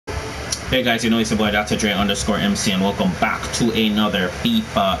Hey guys, you know it's your boy Dr. Dre _MC and welcome back to another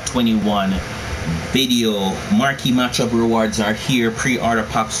FIFA 21 video. Marquee matchup rewards are here, pre-order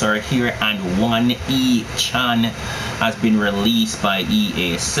packs are here, and 1E Chan has been released by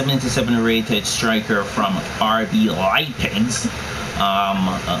EA. 77 rated striker from RB Leipzig.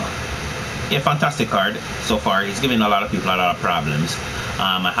 A fantastic card so far. He's giving a lot of people a lot of problems.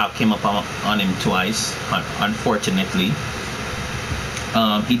 I have came up on him twice, unfortunately.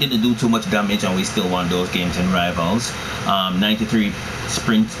 He didn't do too much damage and we still won those games in Rivals. 93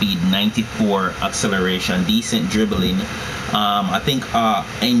 sprint speed, 94 acceleration, decent dribbling. I think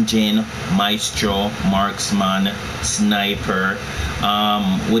engine, maestro, marksman, sniper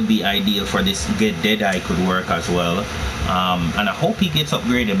would be ideal for this. Get Deadeye could work as well. And I hope he gets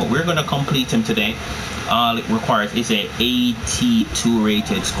upgraded, but we're going to complete him today. All it requires is a 82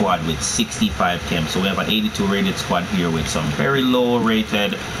 rated squad with 65 chem. So we have an 82 rated squad here with some very low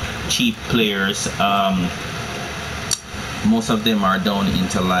rated cheap players. Most of them are down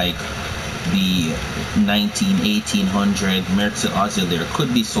into like the 1800 Mertz Ozil there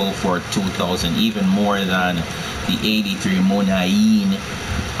could be sold for 2,000, even more than the 83 Monain.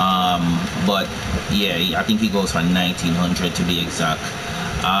 But yeah, I think he goes for 1900 to be exact.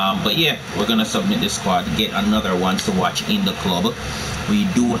 But yeah, we're gonna submit this squad, get another one to watch in the club. We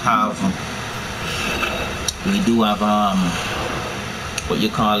do have what you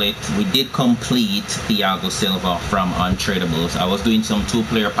call it, we did complete Thiago Silva from Untradables. I was doing some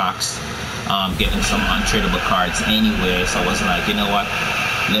 2-player packs, getting some untradable cards anyway, so I was like, you know what,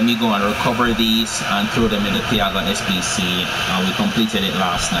 let me go and recover these and throw them in the Thiago SBC. We completed it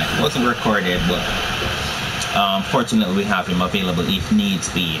last night. It wasn't recorded, but fortunately we have him available if needs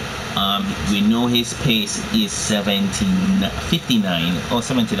be. We know his pace is 59. Oh,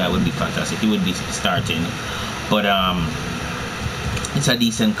 79 would be fantastic. He would be starting, but it's a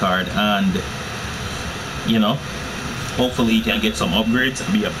decent card, and you know, hopefully he can get some upgrades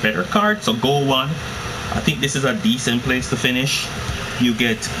and be a better card. So goal 1, I think this is a decent place to finish. You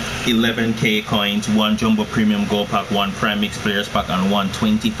get 11k coins, 1 jumbo premium gold pack, 1 prime mix players pack, and 1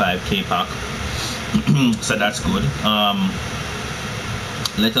 25k pack. So that's good.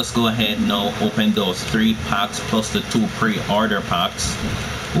 Let us go ahead now, open those 3 packs plus the 2 pre-order packs.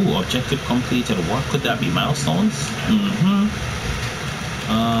 Ooh, objective completed. What could that be? Milestones?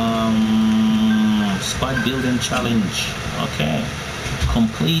 Squad building challenge. Okay,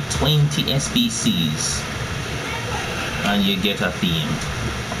 complete 20 SBCs and you get a theme.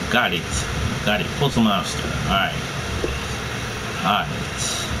 Got it. Puzzle master. All right.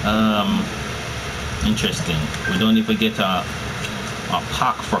 Interesting. We don't even get a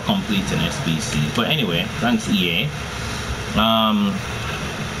pack for completing SBCs, but anyway, thanks EA.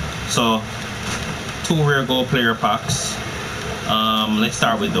 So 2 rare gold player packs. Let's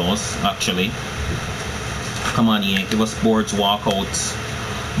start with those. Actually, come on EA, give us boards, walkouts,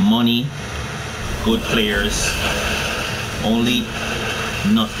 money, good players, only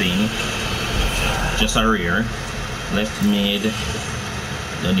nothing, just a rare. Left mid,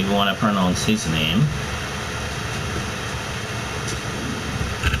 don't even want to pronounce his name.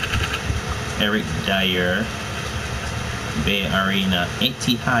 Eric Dyer, Bay Arena,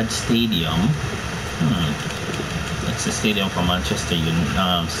 Etihad Stadium. It's a stadium for Manchester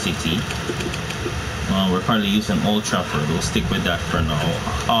City. We're currently using Old Trafford. We'll stick with that for now.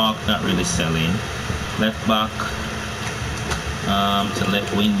 Hawk, not really selling. Left back to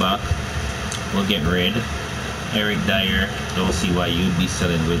left wing back, we'll get rid. Eric Dyer, don't see why you'd be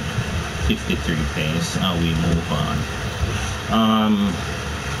selling with 53 pace. We move on.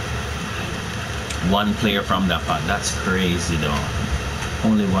 1 player from that pack. That's crazy though.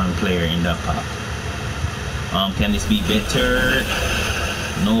 Only 1 player in that pack. Can this be better?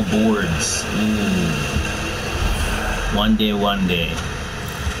 No boards. Ooh. One day.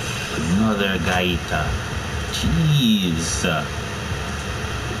 Another Gaita. Jeez.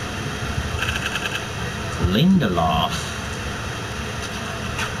 Lindelof.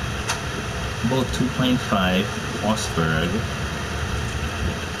 About 2.5. Forsberg.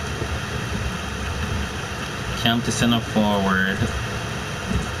 Camp to center forward.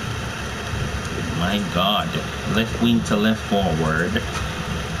 My God. Left wing to left forward.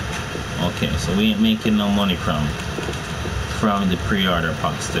 Okay, so we ain't making no money from the pre-order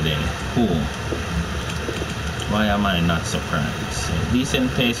packs today. Cool. Why am I not surprised? So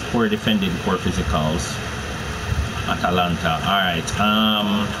decent pace, poor defending, poor physicals. Atalanta. Alright.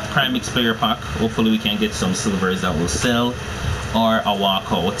 Prime Mix player pack. Hopefully we can get some silvers that will sell, or a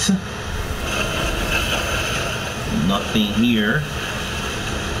walkout. Nothing here.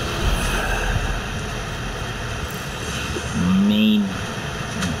 Main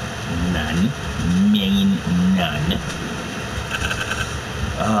Mainan.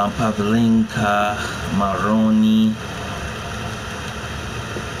 Pavlenka, Maroni.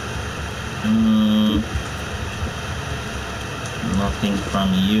 Nothing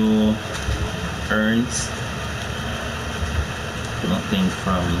from you. Ernst. Nothing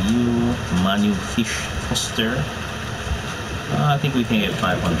from you. Manu Foster. I think we can get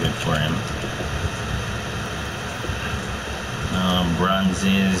 500 for him.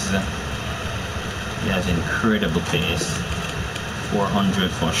 Bronzes. He has incredible pace.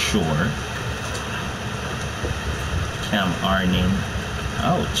 400 for sure. Cam Arning.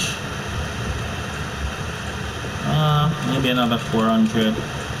 Ouch. Maybe another 400.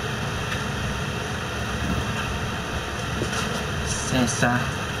 Sessa.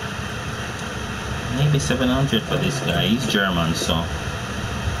 Maybe 700 for this guy. He's German, so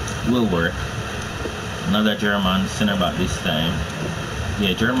will work. Another German center back this time.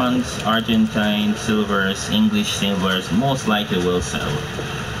 Yeah, Germans, Argentine silvers, English silvers most likely will sell.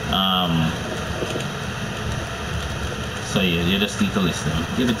 So yeah, you just need to list them.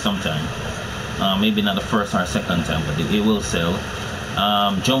 Give it some time. Maybe not the first or second time, but it will sell.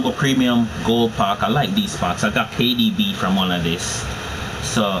 Jumbo Premium Gold Pack. I like these packs. I got KDB from one of this.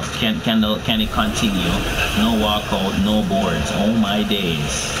 So can it continue? No walkout, no boards. Oh my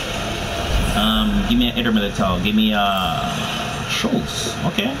days. Give me an Eder Militao. Give me a Schultz.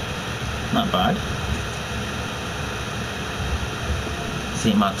 Okay, not bad.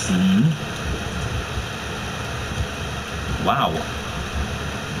 St. Maxime. Wow.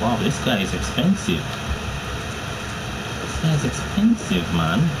 Wow, this guy is expensive. This guy is expensive,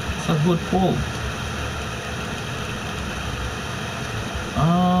 man. It's a good pull.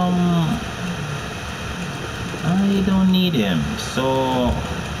 I don't need him. So,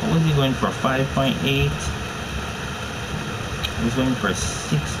 what was he going for? 5.8? He was going for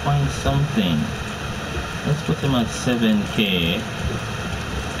 6 point something. Let's put him at 7K.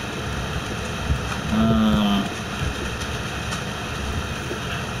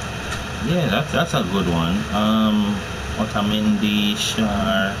 Yeah, that's a good one. Otamendi,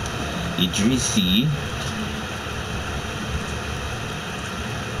 Shar, Idrissi.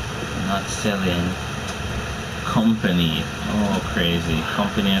 Not selling. Company. Oh, crazy.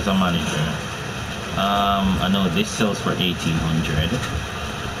 Company as a manager. I know this sells for 1800.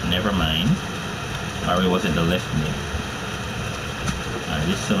 Never mind. Or was it the left mid? Alright,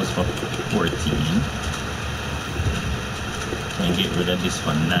 this sells for 14. Can get rid of this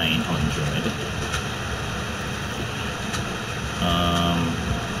for 900.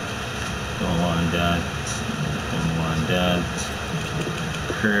 Don't want that. Don't want that.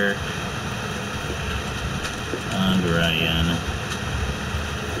 Kirk and Ryan.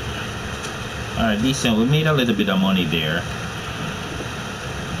 Alright, decent. We made a little bit of money there.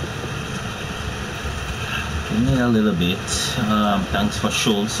 We made a little bit. Thanks for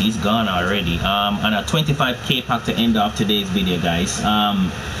Schultz. He's gone already. And a 25k pack to end off today's video, guys.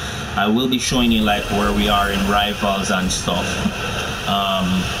 I will be showing you like where we are in rivals and stuff.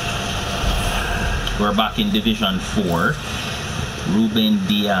 We're back in Division 4. Ruben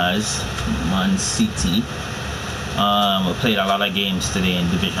Diaz, Man City. We played a lot of games today in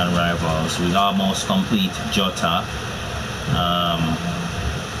Division Rivals. We almost complete Jota.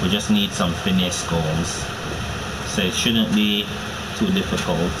 We just need some finesse goals. So it shouldn't be too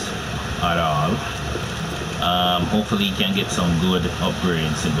difficult at all. Hopefully you can get some good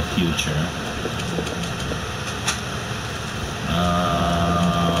upgrades in the future.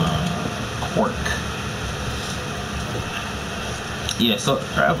 Cork. Yeah, so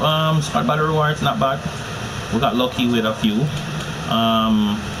squad battle rewards not bad. We got lucky with a few.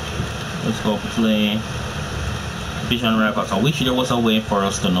 Let's go play Division Rivals. I wish there was a way for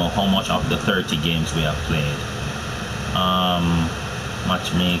us to know how much of the 30 games we have played.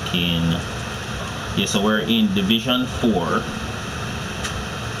 Matchmaking. Yeah, so we're in Division 4.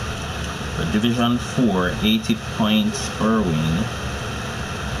 For Division 4, 80 points per win.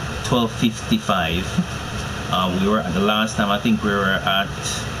 1255. We were at the last time, I think we were at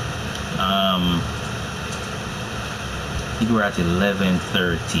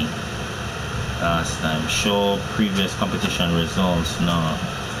 1130 last time. Show previous competition results. No,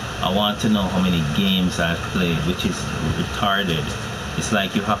 I want to know how many games I've played, which is retarded. It's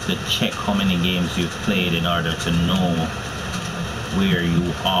like you have to check how many games you've played in order to know where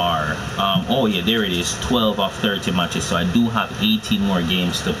you are. Oh yeah, there it is, 12 of 30 matches. So I do have 18 more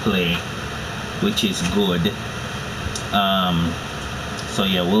games to play, which is good. So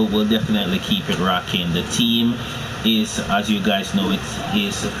yeah, we'll definitely keep it rocking. The team is, as you guys know,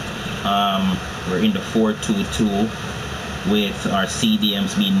 we're in the 4-2-2. with our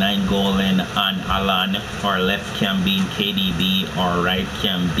CDMs being Nainggolan and Alan, our left cam being KDB, our right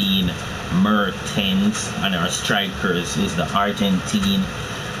cam being Mertens, and our strikers is the Argentine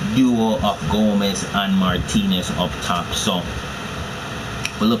duo of Gomez and Martinez up top. So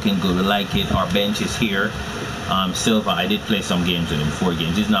we're looking good, we like it. Our bench is here. Silva, I did play some games with him, 4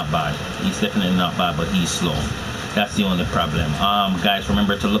 games. He's not bad, he's definitely not bad, but he's slow. That's the only problem. Guys,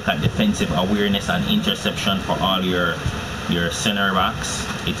 remember to look at defensive awareness and interception for all your center backs.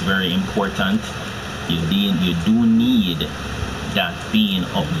 It's very important. You do need that being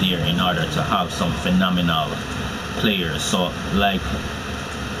up there in order to have some phenomenal players. So like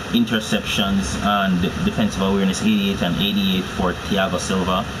interceptions and defensive awareness, 88 and 88 for Thiago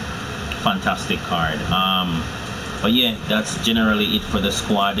Silva. Fantastic card. But yeah, that's generally it for the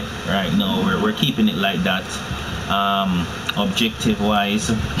squad right now. We're keeping it like that. Objective wise,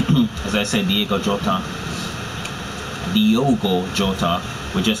 as I said, Diogo Jota,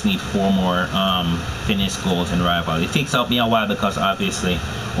 we just need 4 more finished goals in rival. It takes out me a while because obviously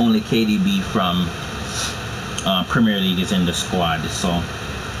only KDB from Premier League is in the squad, so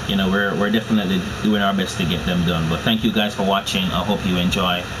you know we're definitely doing our best to get them done. But thank you guys for watching. I hope you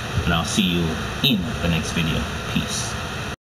enjoy, and I'll see you in the next video. Peace.